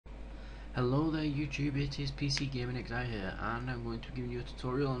Hello there YouTube, it is PC Gaming XI here, and I'm going to give you a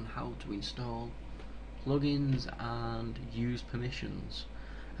tutorial on how to install plugins and use permissions.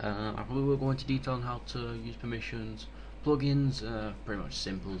 I probably will go into detail on how to use permissions. Plugins are pretty much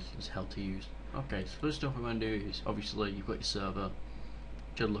simple as hell to use. Okay, so first stuff we're going to do is, obviously you've got your server.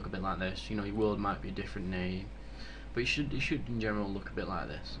 It should look a bit like this. You know, your world might be a different name, but it should in general look a bit like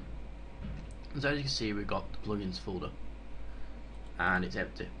this. So as you can see, we've got the plugins folder and it's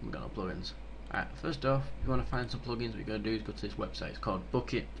empty. We've got no plugins. Alright, first off, if you want to find some plugins, what you're going to do is go to this website. It's called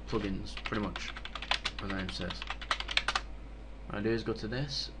Bukkit Plugins, pretty much what the name says. What I do is go to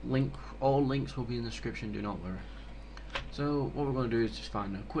this link. All links will be in the description, do not worry. So what we're going to do is just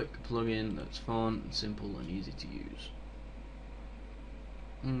find a quick plugin that's fun, simple and easy to use.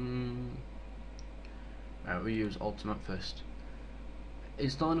 Right, we use Ultimate first.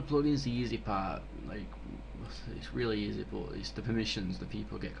 Installing a plugin is the easy part. Like, it's really easy, but it's the permissions that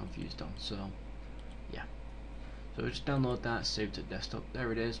people get confused on. So yeah, so just download that, save it to desktop.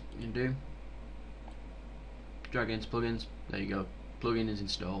 There it is. You can do drag it into plugins. There you go. Plugin is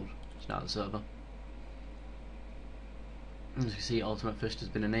installed. Start the server. As you can see, Ultimate Fist has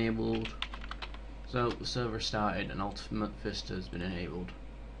been enabled. So the server started and Ultimate Fist has been enabled.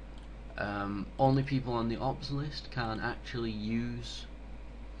 Only people on the ops list can actually use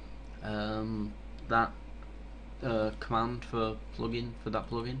that command for that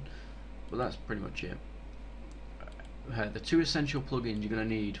plugin, but that's pretty much it. The two essential plugins you're going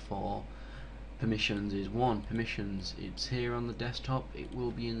to need for permissions is one, permissions. It's here on the desktop. It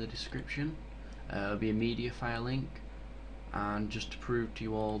will be in the description. It'll be a media file link, and just to prove to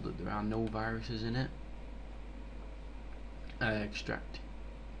you all that there are no viruses in it, extract,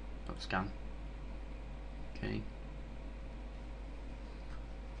 not scan. Okay.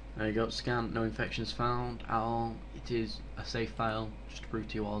 There you go, scan, no infections found at all. It is a safe file, just to prove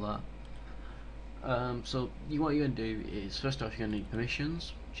to you all that. So what you're going to do is, first off, you're going to need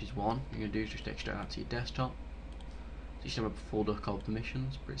permissions, which is one. You're going to do is just extract that to your desktop. So you should have a folder called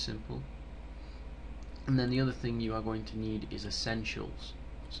permissions, pretty simple. And then the other thing you are going to need is essentials.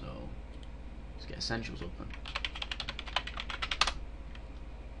 So let's get essentials open.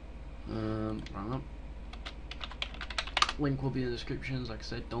 Wrong up. Link will be in the descriptions. Like I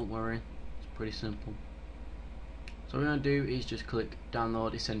said, don't worry, it's pretty simple. So what we're going to do is just click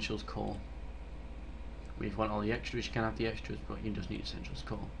download essentials core. I mean, if you want all the extras, you can have the extras, but you just need essentials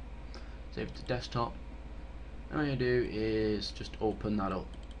core. Save it to desktop, and what you do is just open that up,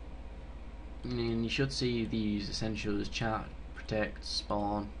 and you should see these essentials: chat, protect,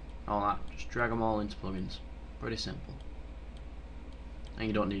 spawn, all that. Just drag them all into plugins. Pretty simple, and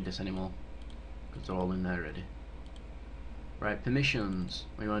you don't need this anymore because they're all in there already. Right, permissions.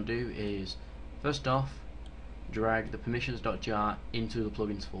 What you want to do is, first off, drag the permissions.jar into the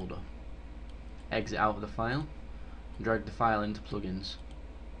plugins folder. Exit out of the file, and drag the file into plugins.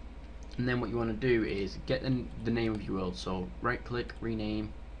 And then what you want to do is get the name of your world. So right click,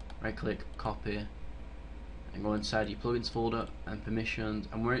 rename, right click, copy, and go inside your plugins folder and permissions.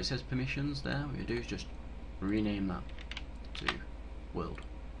 And where it says permissions there, what you do is just rename that to world,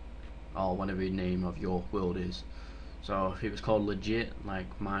 or whatever the name of your world is. So if it was called legit,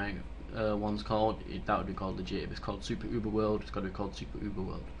 like my one's called, that would be called legit. If it's called Super Uber World, it's got to be called Super Uber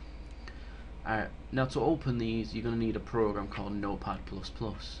World. Alright, now to open these, you're going to need a program called Notepad++.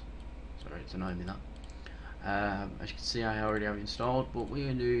 Sorry, it's annoying me that. As you can see, I already have it installed, but what you're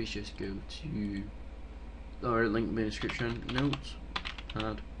going to do is just go to the link in the description,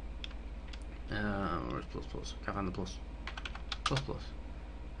 Notepad, where's plus? Can't find the plus. What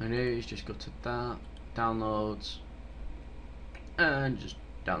you do is just go to that, downloads, and just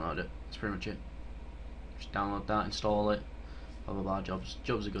download it. That's pretty much it. Just download that, install it, blah blah blah. Jobs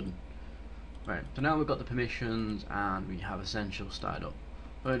are good. Right, so now we've got the permissions and we have essentials started up.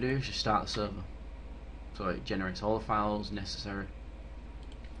 What I do is just start the server, so it generates all the files necessary.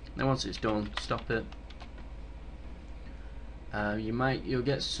 Then once it's done, stop it. You'll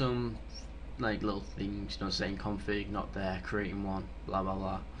get some like little things, you know, saying config not there, creating one, blah blah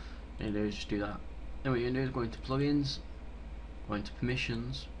blah. What you do is just do that. Then what you're going to do is go into plugins, go into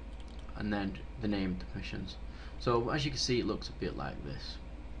permissions, and then the name of the permissions. So as you can see, it looks a bit like this.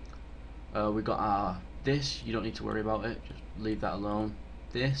 We got our this, you don't need to worry about it, just leave that alone.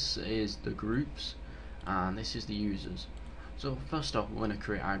 This is the groups, and this is the users. So first off, we're going to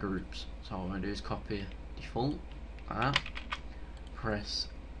create our groups. So what we're going to do is copy default, like that.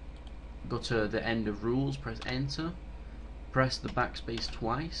 Go to the end of rules, press enter, press the backspace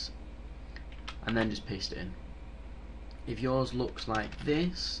twice, and then just paste it in. If yours looks like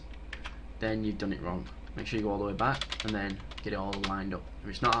this, then you've done it wrong. Make sure you go all the way back and then get it all lined up. If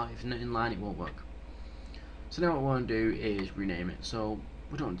it's not in line, it won't work. So now what we want to do is rename it. So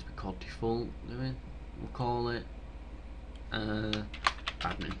we don't want it to be called default, do we? We'll call it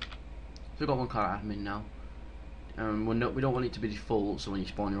admin. So we've got one called admin now. We don't want it to be default, so when you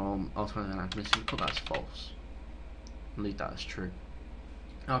spawn your own automatic admin, so we put that as false. And leave that as true.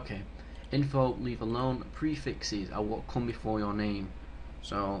 Okay. Info, leave alone. Prefixes are what come before your name.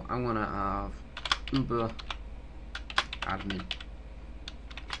 So I'm gonna have Uber admin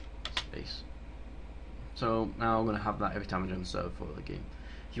space. So now I'm gonna have that every time I join the server for the game.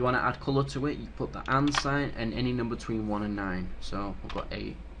 If you want to add colour to it, you put the and sign and any number between 1 and 9. So I've got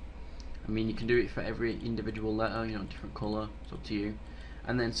 8. I mean, you can do it for every individual letter, you know, different colour. It's up to you.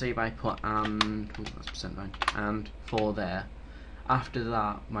 And then say if I put and, that's %9, and 4 there. After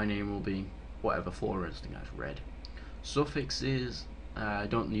that, my name will be whatever 4 is. I think that's red. Suffixes, I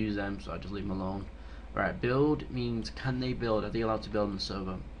don't use them, so I just leave them alone. Right, build means can they build? Are they allowed to build on the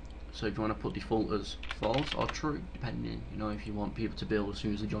server? So if you want to put default as false or true, depending, you know, if you want people to build as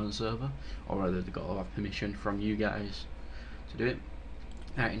soon as they join the server, or whether they've got to have permission from you guys to do it.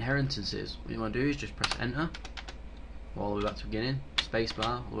 Right, inheritances. What you want to do is just press enter, all the way back to the beginning,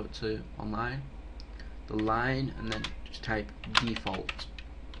 spacebar, all the way to online, the line, and then just type default.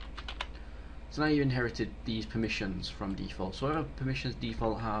 So now you've inherited these permissions from default. So whatever permissions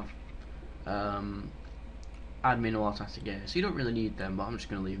default have, admin or automatic, yeah. So you don't really need them, but I'm just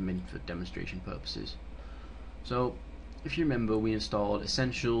going to leave them in for demonstration purposes. So if you remember, we installed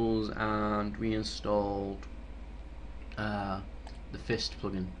Essentials and we installed the Fist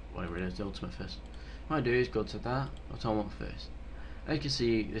plugin, whatever it is, the Ultimate Fist. What I do is go to that, Ultimate Fist. As you can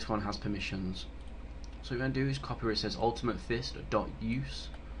see, this one has permissions. So what you're going to do is copy where it says Ultimate Fist .use.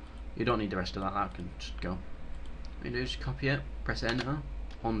 You don't need the rest of that, that can just go. What you do is just copy it, press enter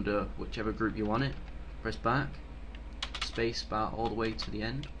under whichever group you want it, press back, space bar all the way to the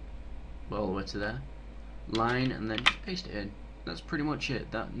end, well, all the way to there, line, and then just paste it in. That's pretty much it.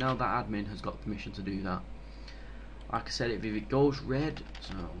 Now that admin has got permission to do that. Like I said, if it goes red,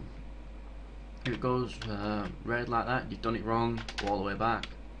 so if it goes red like that, you've done it wrong, go all the way back,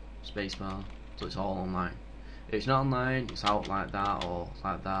 space bar, so it's all online. If it's not online, it's out like that or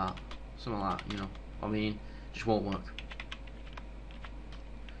like that, something like that, you know. I mean, it just won't work.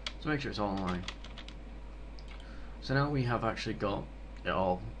 So make sure it's all online. So now we have actually got it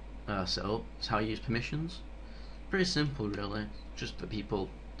all set up. It's how you use permissions. Pretty simple, really. Just that people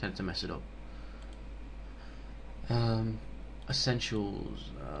tend to mess it up.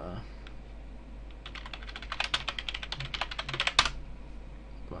 Essentials.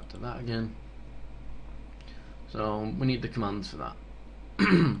 Go back to that again. So we need the commands for that.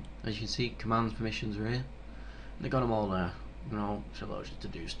 As you can see, commands permissions are here. They got them all there. You know, which allows you to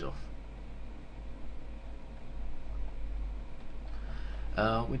do stuff.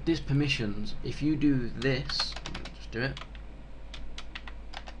 With this permissions, if you do this, just do it.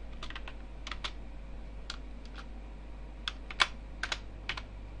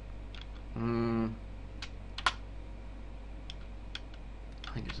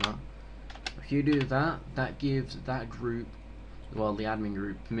 I think it's that. If you do that, that gives that group, well, the admin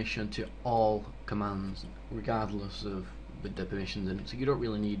group, permission to all commands, regardless of with the permissions in it. So you don't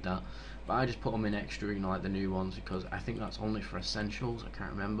really need that. But I just put them in extra, you know, like the new ones, because I think that's only for Essentials. I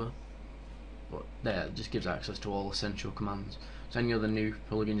can't remember. But there, it just gives access to all essential commands. So any other new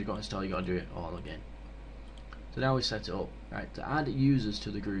plugins you've got to install, you got to do it all again. So now we set it up. Right, to add users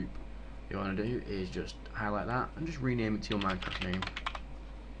to the group, what you want to do is just highlight that and just rename it to your Minecraft name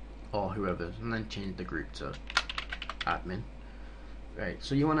or whoever's, and then change the group to admin. Right,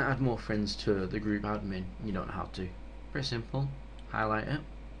 so you want to add more friends to the group admin. You don't know how to. Very simple. Highlight it,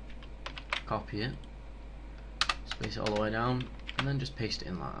 copy it, space it all the way down, and then just paste it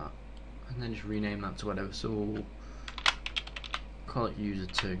in like that, and then just rename that to whatever. So we'll call it user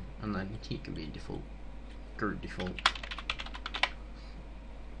 2, and then key can be default, group default.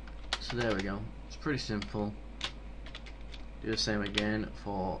 So there we go. It's pretty simple. Do the same again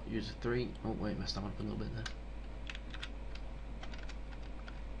for user 3. Oh wait, messed that up a little bit there.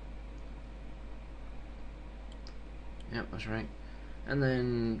 Yep, that's right. And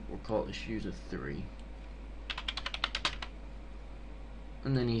then we'll call this user 3.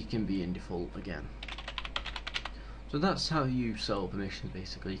 And then he can be in default again. So that's how you set up permissions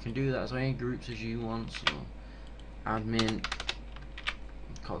basically. You can do that as many groups as you want. So admin,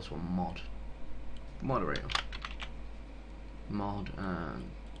 let's call this one mod. Moderator. Mod and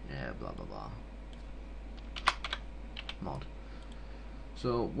yeah, blah blah blah. Mod.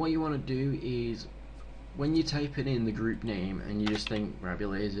 So what you want to do is, when you type it in the group name and you just think, right, be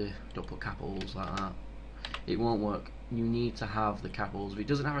lazy, don't put capitals like that, it won't work. you need to have the capitals. If it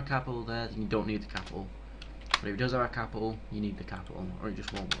doesn't have a capital there, then you don't need the capital. But if it does have a capital, you need the capital, or it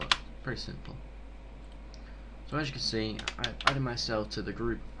just won't work. Pretty simple. So as you can see, I've added myself to the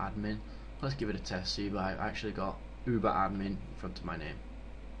group admin. Let's give it a test, see if I've actually got Uber admin in front of my name.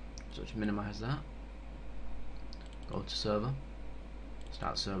 So just minimize that. Go to server,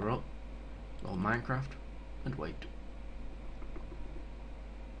 start server up, go to Minecraft, and wait.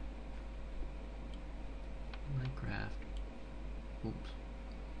 Minecraft. Oops.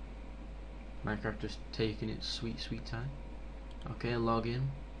 Minecraft just taking its sweet time. Okay, log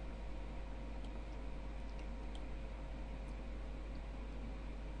in.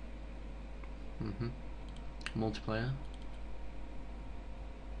 Multiplayer.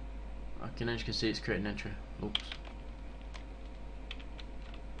 Okay, now you can see it's creating an entry. Oops.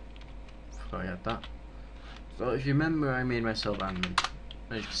 Sorry about that. So if you remember, I made myself admin.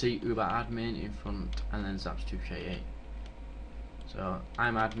 As you can see, Uber admin in front, and then Zaps2k8. So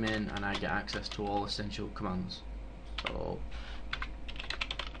I'm admin, and I get access to all essential commands. So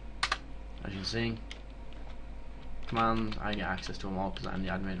as you can see, commands, I get access to them all because I'm the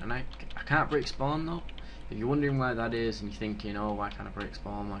admin, and I can't break spawn though. If you're wondering why that is, and you're thinking, oh, why can't I break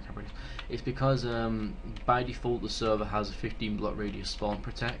spawn? Why can't I break? It's because by default the server has a 15 block radius spawn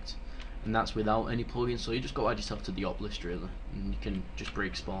protect, and that's without any plugins. So you just got to add yourself to the op list really, and you can just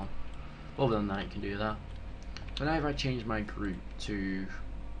break spawn. Other than that, you can do that. But now if I change my group to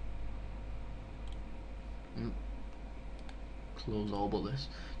close all but this.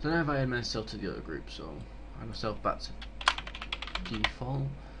 So now if I add myself to the other group, so I add myself back to default,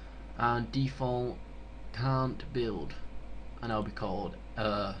 and default can't build, and I'll be called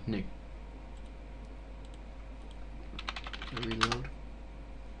new. Reload.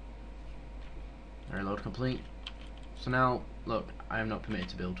 Reload complete. So now look, I am not permitted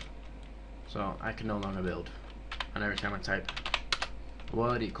to build, so I can no longer build. And every time I type a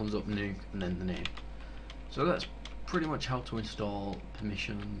word, it comes up new and then the name. So that's pretty much how to install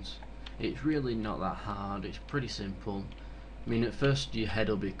permissions. It's really not that hard. It's pretty simple. I mean, at first your head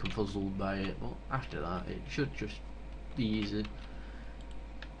will be confuzzled by it, but after that it should just be easy.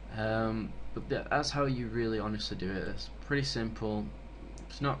 But that's how you really honestly do it. It's pretty simple.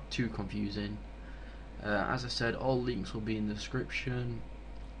 It's not too confusing. As I said, all links will be in the description.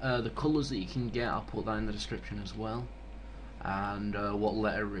 The colours that you can get, I'll put that in the description as well. And what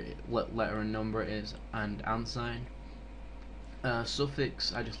letter and number it is, and sign.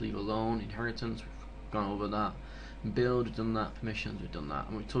 Suffix, I just leave alone. Inheritance, we've gone over that. Build, we've done that. Permissions, we've done that.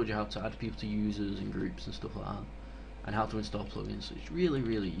 And we've told you how to add people to users and groups and stuff like that, and how to install plugins. So it's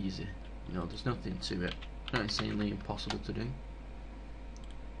really easy. You know, there's nothing to it. It's not insanely impossible to do.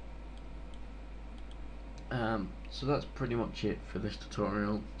 So that's pretty much it for this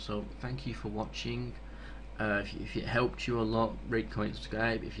tutorial. So thank you for watching. If it helped you a lot, rate, comment,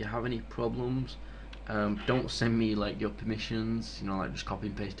 subscribe. If you have any problems, don't send me like your permissions, you know, like just copy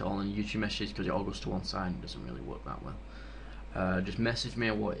and paste it all in YouTube messages, because it all goes to one side and it doesn't really work that well. Just message me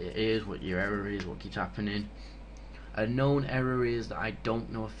on what it is, what your error is, what keeps happening. A known error is that I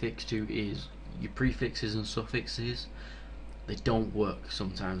don't know a fix to is your prefixes and suffixes. They don't work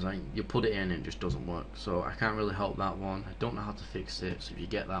sometimes. Like, you put it in and it just doesn't work, so I can't really help that one. I don't know how to fix it, so if you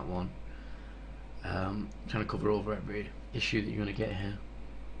get that one, trying to cover over every issue that you're going to get here.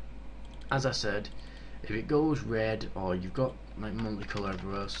 As I said, if it goes red or you've got like multicolour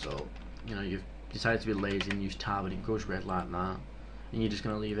everywhere, so you know you've decided to be lazy and use tab and it goes red like that, and you're just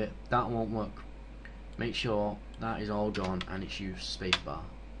going to leave it, that won't work. Make sure that is all gone and it's used spacebar.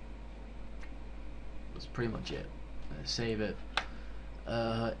 That's pretty much it. Save it.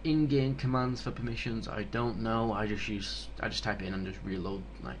 In-game commands for permissions, I don't know. I just type it in and just reload,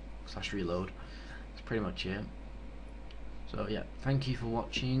 like /reload. That's pretty much it. So yeah, thank you for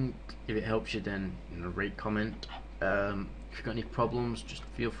watching. If it helps you, then rate, comment. If you've got any problems, just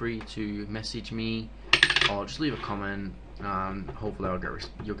feel free to message me or just leave a comment, and hopefully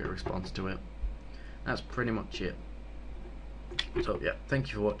you'll get a response to it. That's pretty much it. So yeah, thank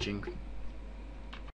you for watching.